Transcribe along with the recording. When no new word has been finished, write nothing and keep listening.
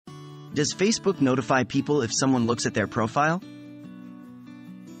Does Facebook notify people if someone looks at their profile?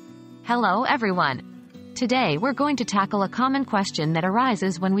 Hello everyone. Today we're going to tackle a common question that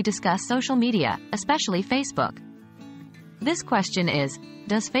arises when we discuss social media, especially Facebook. This question is,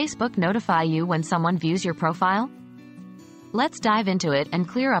 does Facebook notify you when someone views your profile? Let's dive into it and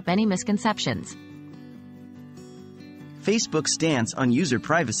clear up any misconceptions. Facebook's stance on user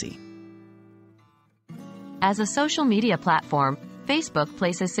privacy. As a social media platform, Facebook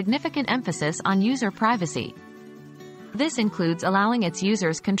places significant emphasis on user privacy. This includes allowing its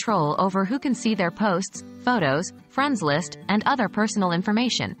users control over who can see their posts, photos, friends list, and other personal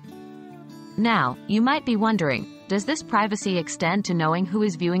information. Now, you might be wondering, does this privacy extend to knowing who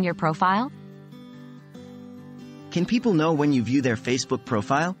is viewing your profile? Can people know when you view their Facebook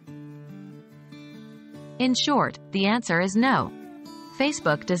profile? In short, the answer is no.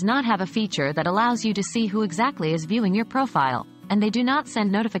 Facebook does not have a feature that allows you to see who exactly is viewing your profile, and they do not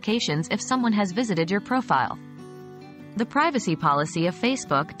send notifications if someone has visited your profile. The privacy policy of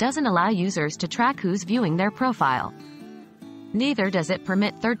Facebook doesn't allow users to track who's viewing their profile. Neither does it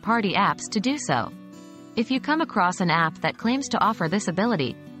permit third-party apps to do so. If you come across an app that claims to offer this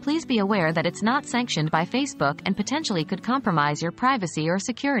ability, please be aware that it's not sanctioned by Facebook and potentially could compromise your privacy or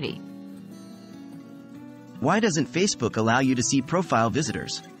security. Why doesn't Facebook allow you to see profile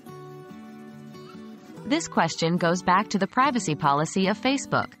visitors? This question goes back to the privacy policy of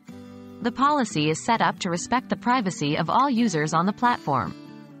Facebook. The policy is set up to respect the privacy of all users on the platform.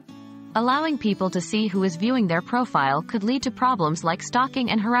 Allowing people to see who is viewing their profile could lead to problems like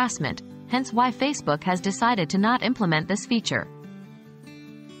stalking and harassment, hence why Facebook has decided to not implement this feature.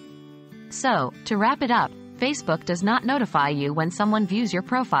 So, to wrap it up, Facebook does not notify you when someone views your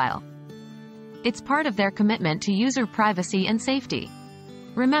profile. It's part of their commitment to user privacy and safety.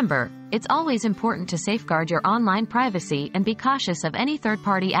 Remember, it's always important to safeguard your online privacy and be cautious of any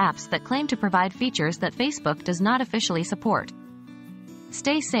third-party apps that claim to provide features that Facebook does not officially support.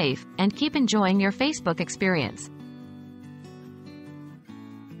 Stay safe, and keep enjoying your Facebook experience.